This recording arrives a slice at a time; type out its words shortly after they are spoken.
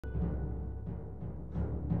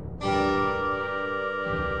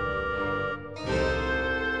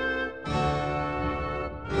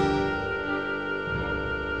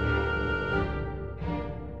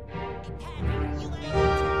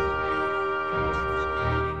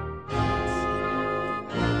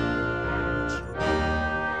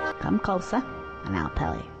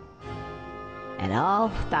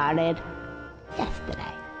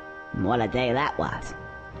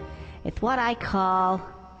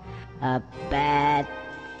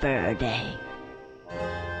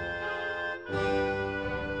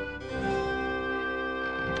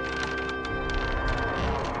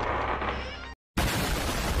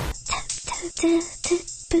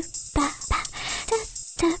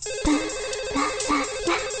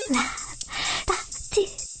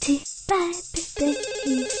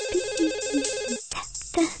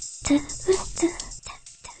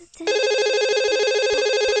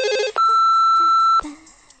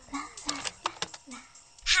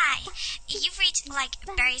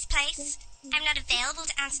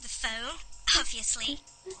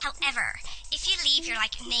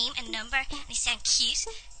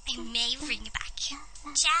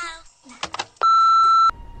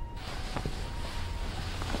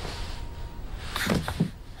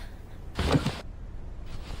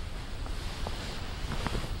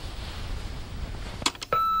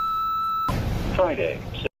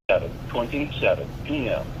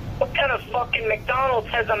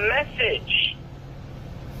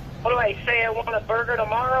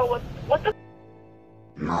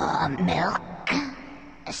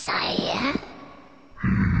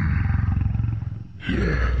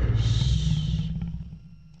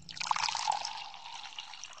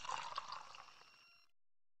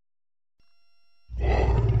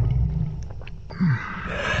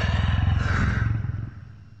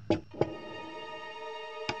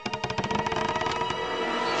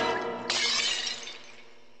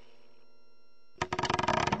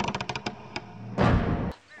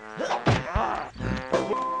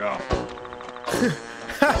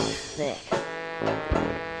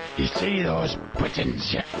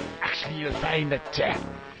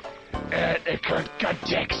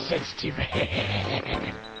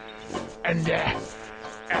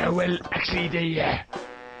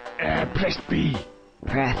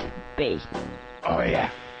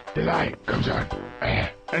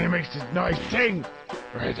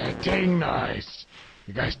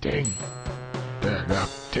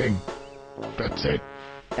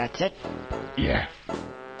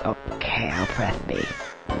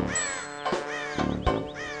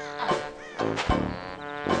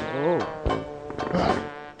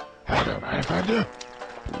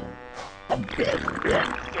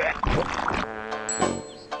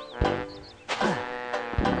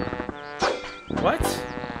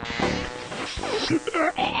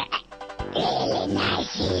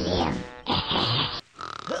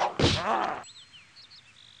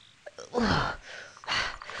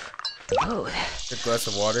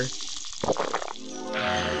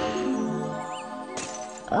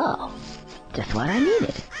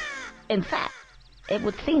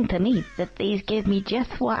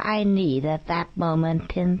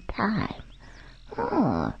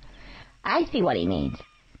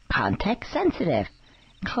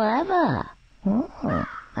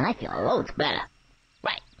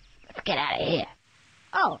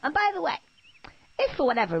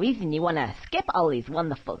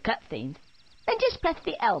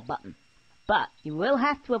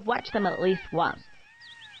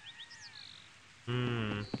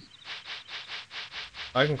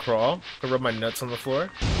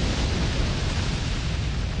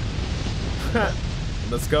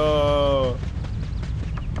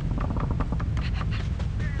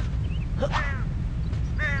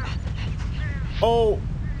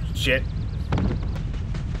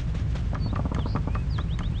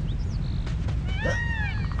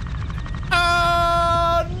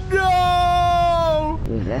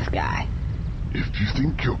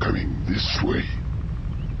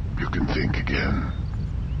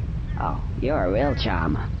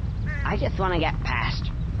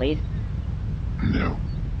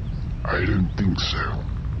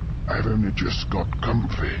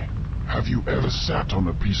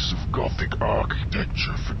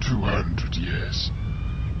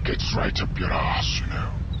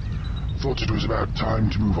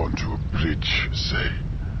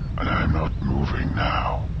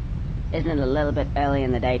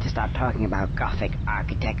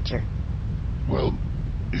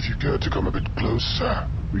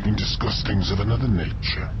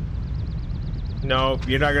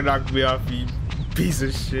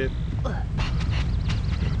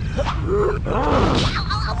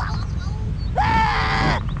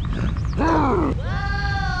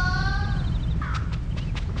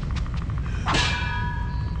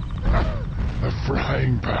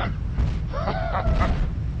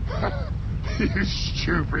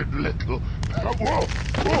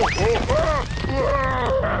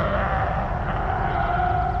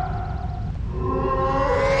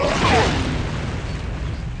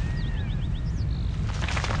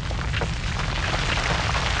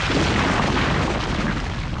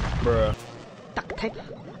Bruh. Duct tape?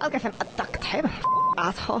 I'll get him a duct tape,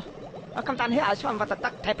 asshole. I'll come down here, I'll show him what the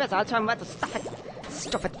duct tape is, I'll show him where to stuff it.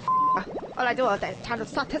 Stupid all I do all day is try to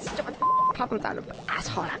sort his stupid problems out of the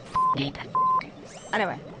asshole. I hate that.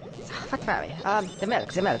 Anyway, so what were we? The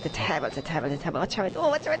milk, the table. What shall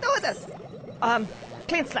we do with this?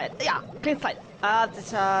 Clean slate, yeah, clean slate.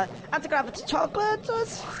 This, anti-gravity chocolate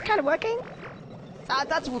is kind of working.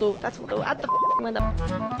 That's voodoo. At the window.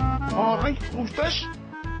 Alright, who's this?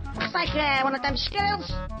 Looks like one of them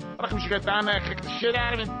Skittles. I reckon we should get down there and kick the shit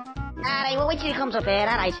out of him. Alright, well, wait till he comes up here,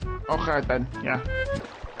 alright. Okay then, yeah.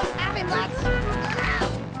 Have him, lads.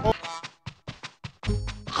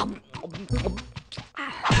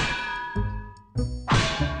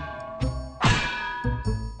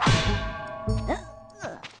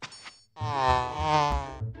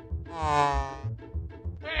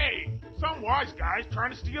 Hey, some wise guy's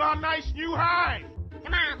trying to steal our nice new hive.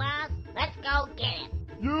 Come on, boss. Let's go get him.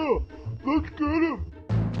 Yeah,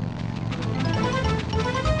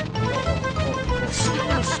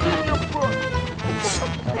 let's get him.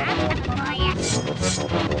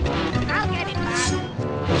 I'll get it, boss.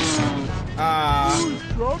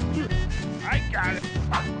 I got it.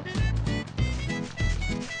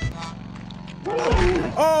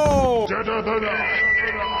 Oh! I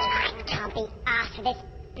can't be asked for this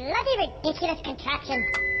bloody ridiculous contraption.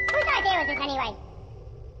 Whose idea was this anyway?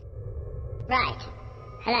 Right.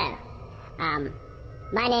 Hello.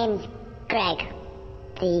 My name's Greg,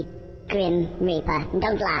 the Grim Reaper.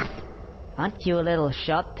 Don't laugh. Aren't you a little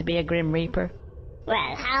short to be a Grim Reaper?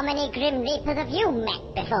 Well, how many Grim Reapers have you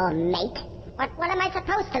met before, mate? What am I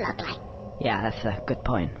supposed to look like? Yeah, that's a good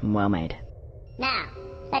point. Well made. Now,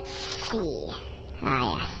 let's see.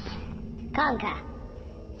 Ah, yes. Conker.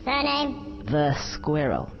 Surname? The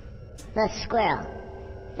squirrel. The Squirrel.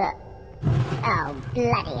 The... Oh,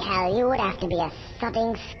 bloody hell, you would have to be a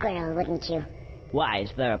sodding squirrel, wouldn't you? Why,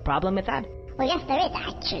 is there a problem with that? Well, yes, there is,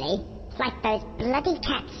 actually. It's like those bloody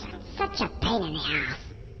cats. Such a pain in the ass.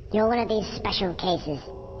 You're one of these special cases.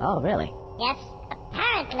 Oh, really? Yes,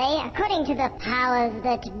 apparently, according to the powers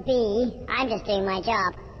that be, I'm just doing my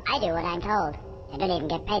job. I do what I'm told. I don't even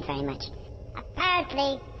get paid very much.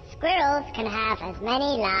 Apparently, squirrels can have as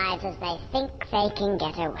many lives as they think they can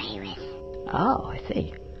get away with. Oh, I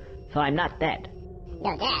see. So I'm not dead.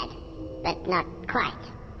 You're dead, but not quite.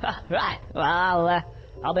 Right. Well,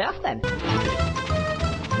 I'll be off then.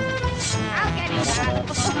 I'll get it,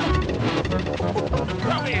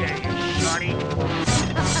 Come here, you shorty.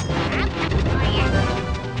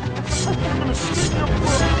 I'm gonna stick your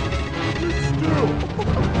foot. Sit still.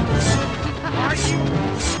 Are you?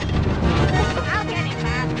 I'll get it,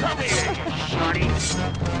 man. Come here, you shorty.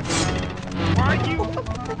 Are you? I'm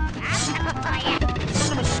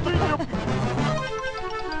gonna stick your...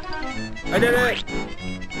 I did it!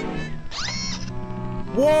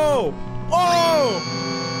 Whoa! Oh!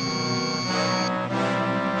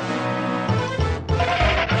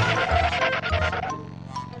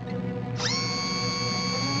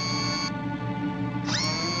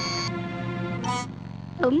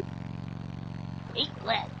 Eat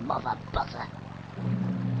that, motherfucker.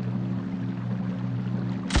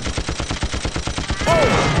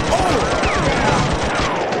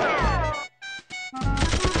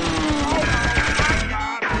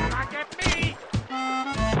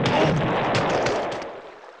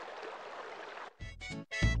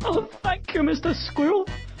 Oh, thank you, Mr. Squirrel.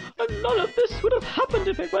 And none of this would have happened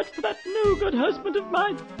if it weren't for that no-good husband of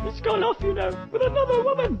mine. He's gone off, you know, with another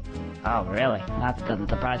woman. Oh, really? That doesn't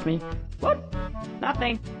surprise me. What?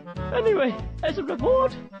 Nothing. Anyway, as a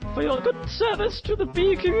reward for your good service to the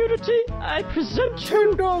bee community, I present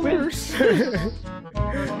you $10.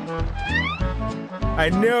 I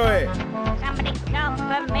knew it. Somebody come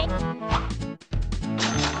for me.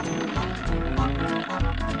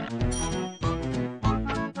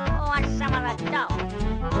 Who wants some of the dough?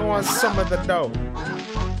 I want some of the dough.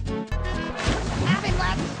 Have him,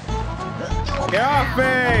 lads. Get off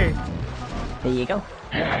me! There you go.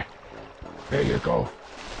 There you go.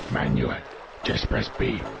 Manual. Just press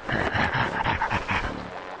B.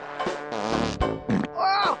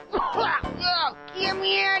 Oh, get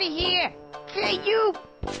me out of here. Hey, you,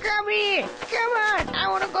 come here. Come on, I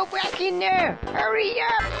want to go back in there. Hurry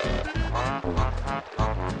up.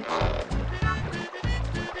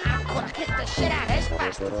 I'm going to kick the shit out of this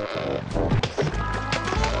bastard.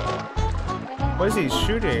 What is he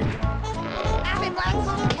shooting? Have him,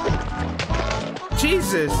 lads.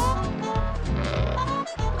 Jesus!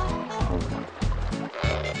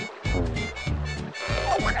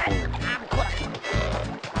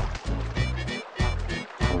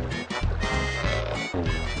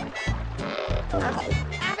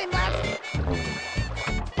 Have him, lads.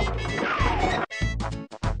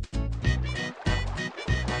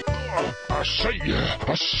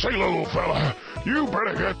 I say, little fella, you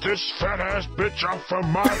better get this fat-ass bitch off of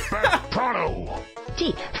my back pronto.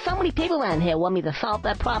 Gee, so many people around here want me to solve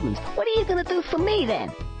their problems. What are you gonna do for me,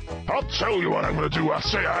 then? I'll tell you what I'm gonna do. I'll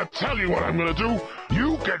tell you what I'm gonna do.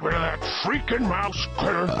 You get rid of that freaking mouse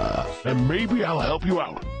critter, and maybe I'll help you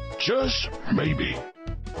out. Just maybe.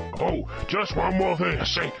 Oh, just one more thing. I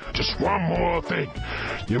say, just one more thing.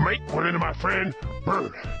 You make one into my friend,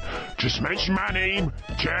 Bird. Just mention my name,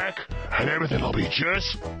 Jack, and everything'll be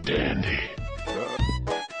just dandy.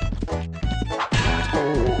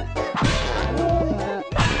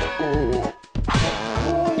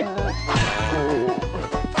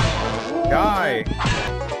 Die!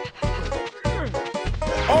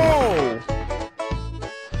 Oh!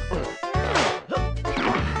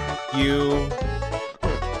 You...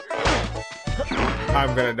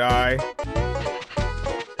 I'm gonna die.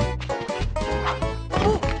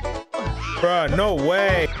 Bruh, no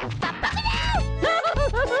way!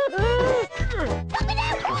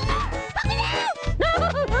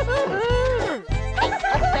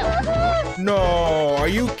 No, are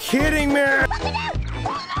you kidding me? That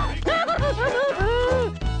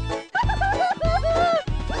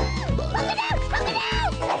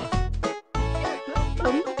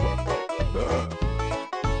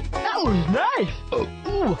was nice.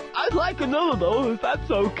 Ooh, I'd like another though, if that's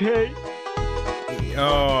okay.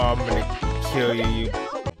 Oh, I'm gonna kill you.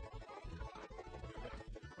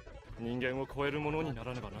 人間を超えるものにな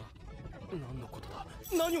らねばな。何のことだ。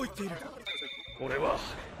何を言っている。俺は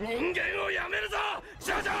人間をやめるぞ、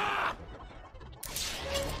少女。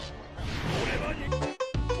俺はに。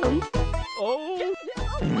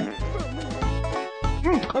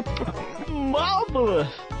Marvelous.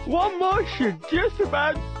 One more should just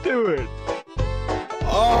about do it.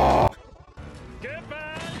 Oh! Get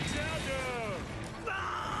back,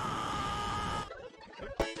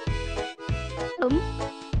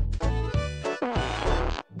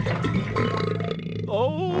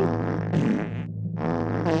 Oh.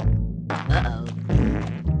 Uh-oh.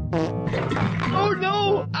 Oh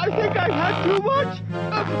no! I think I had too much!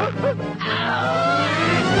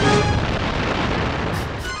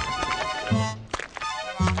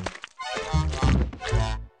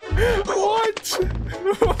 What?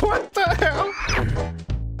 What the hell?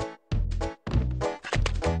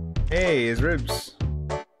 Hey, his ribs.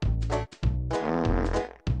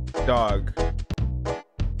 Dog.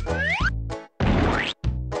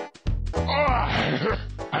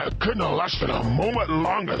 I couldn't have lasted a moment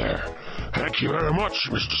longer there. Thank you very much,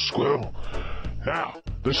 Mr. Squirrel. Now,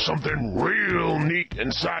 there's something real neat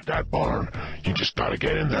inside that barn. You just gotta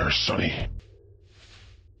get in there, Sonny.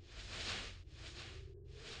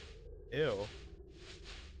 Ew.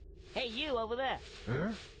 Hey, you over there.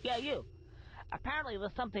 Huh? Yeah, you. Apparently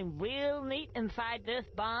there's something real neat inside this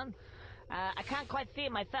barn. I can't quite see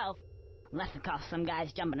it myself. Unless, of course, some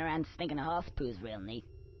guy's jumping around stinking a horse poo's real neat.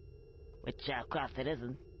 Which, of course, it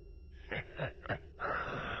isn't.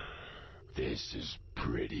 This is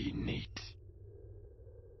pretty neat.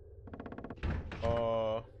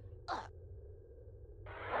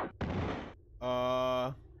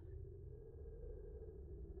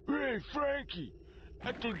 Hey, Frankie!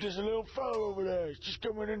 I think there's a little fellow over there. He's just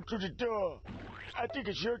coming in through the door. I think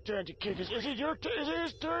it's your turn to kick his... Is it your turn? Is it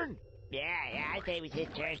his turn? Yeah, I say it was his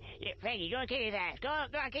turn. Yeah, Frankie, go and kick his ass. Go on,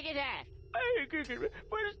 kick his ass. I ain't kicking it,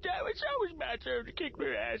 but it's always my turn to kick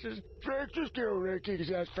their asses. Frank, just get over there and kick his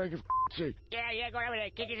ass, Frank, for sake. Yeah, go over there,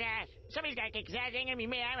 kick his ass. Somebody's gotta kick his ass. It ain't gonna be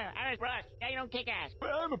me. I'm a boss. Yeah, you don't kick ass.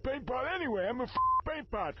 Well, I'm a paint pot anyway. I'm a paint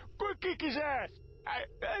pot. Go kick his ass.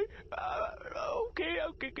 Okay,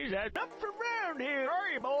 I'll kick his ass. Up from round here,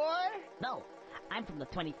 hurry, boy. No, I'm from the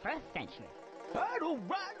 21st century. I don't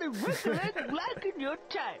rightly recollect liking your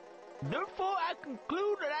type. Therefore, I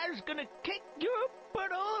conclude that I was gonna kick your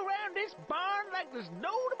butt all around this barn like there's no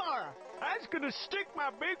tomorrow. I was gonna stick my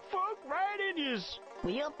big fork right in yours. Were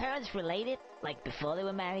your parents related, like before they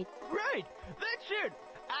were married? Right, that's it.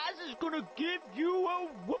 I was gonna give you a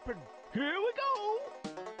whooping. Here we go.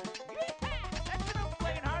 Yeah, that's enough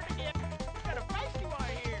playing hard to get. Got a feisty one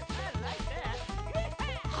here. I like that. Yeah,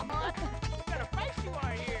 got a feisty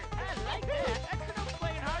one here. I like that. That's enough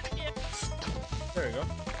playing hard to get. There we go.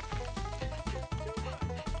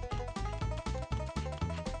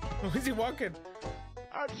 Where's he walking?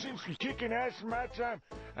 I've seen some kicking ass in my time,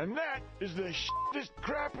 and that is the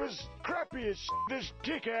crappiest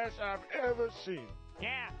kick-ass I've ever seen.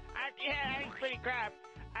 Yeah, I think it's pretty crap.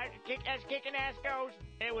 As kicking ass goes,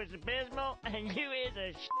 it was abysmal, and you is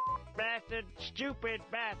a bastard, stupid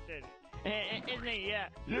bastard. Isn't he? Yeah.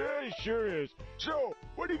 Yeah, he sure is. So,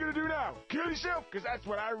 what are you gonna do now? Kill yourself? Because that's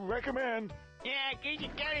what I recommend. Yeah, Geese, you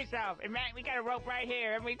kill yourself. And man, we got a rope right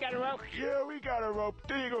here. And we got a rope. Yeah, we got a rope.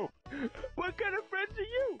 There you go. What kind of friends are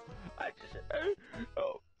you? I just,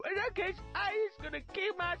 in that case, I is gonna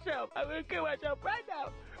kill myself. I'm gonna kill myself right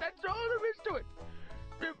now. That's all there is to it.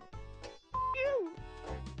 You.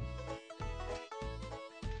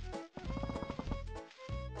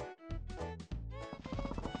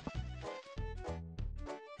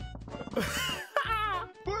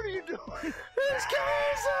 What are you doing? He's killing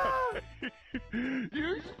himself!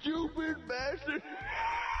 You stupid bastard!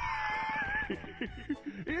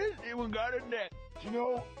 He hasn't even got a neck. You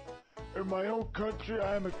know, in my own country,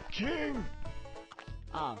 I am a king.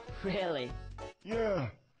 Oh, really? Yeah,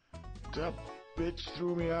 that bitch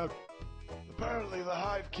threw me out. Apparently, the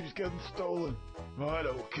hive keeps getting stolen. Well, I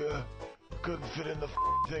don't care. Couldn't fit in the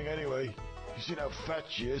thing anyway. You seen how fat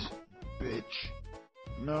she is, bitch.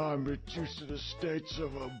 Now I'm reduced to the states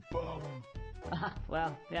of a bum.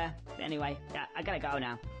 Well, yeah, anyway, yeah, I gotta go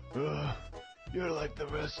now. You're like the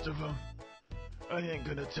rest of them. I ain't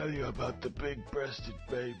gonna tell you about the big-breasted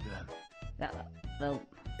babe then. The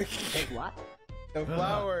big what? The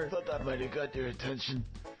flower. Thought that might have got your attention.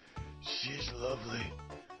 She's lovely.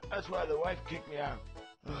 That's why the wife kicked me out.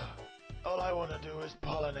 All I want to do is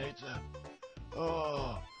pollinate her.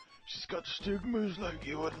 Oh, she's got stigmas like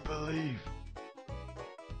you wouldn't believe.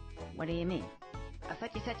 What do you mean? I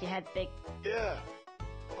thought you said you had big... Yeah,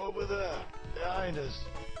 over there, behind us.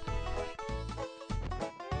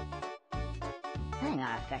 Hang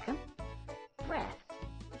on a second. Breath.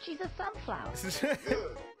 She's a sunflower. Yeah,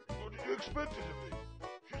 what did you expect her to be?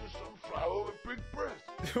 She's a sunflower with big breasts.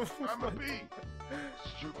 I'm a bee.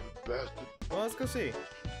 Stupid bastard. Well, let's go see.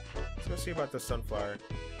 Let's go see about the sunflower.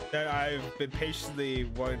 That I've been patiently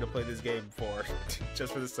wanting to play this game for.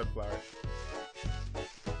 Just for the sunflower.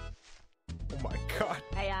 Oh my god.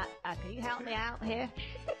 Hey, can you help me out here?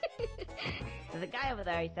 There's a guy over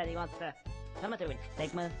there, he said he wants to... Something to do with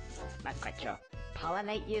stigmas. Not quite sure.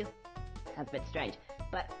 Pollinate you? Sounds a bit strange,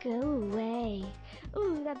 but... Go away.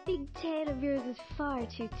 Ooh, that big tail of yours is far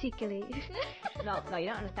too tickly. No, you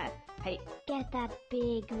don't understand. Hey... Get that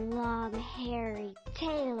big, long, hairy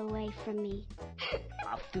tail away from me.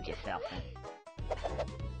 I'll suit yourself then.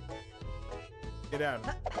 Get down.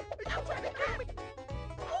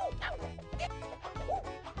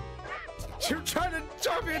 You're trying to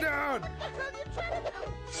jump me down!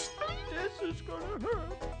 This is gonna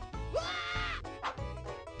hurt.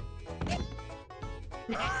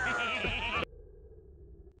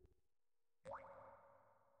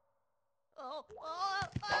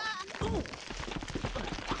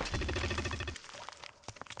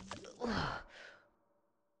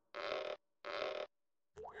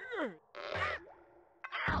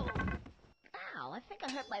 Ow, I think I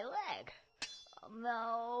hurt my leg. Oh,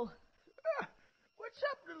 no. What's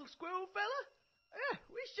up, little squirrel fella?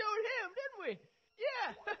 We showed him, didn't we?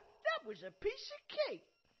 Yeah, that was a piece of cake.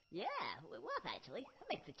 Yeah, it was actually. That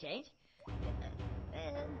makes a change.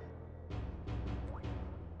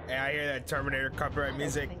 Hey, I hear that Terminator copyright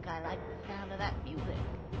music. I think I like the sound of that music.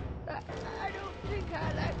 I don't think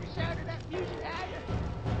I like the sound of that music either.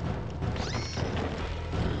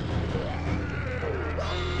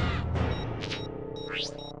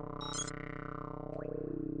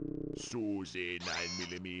 Susie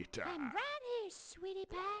 9mm. I'm right here, sweetie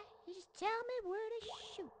pie. You just tell me where to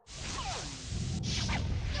shoot.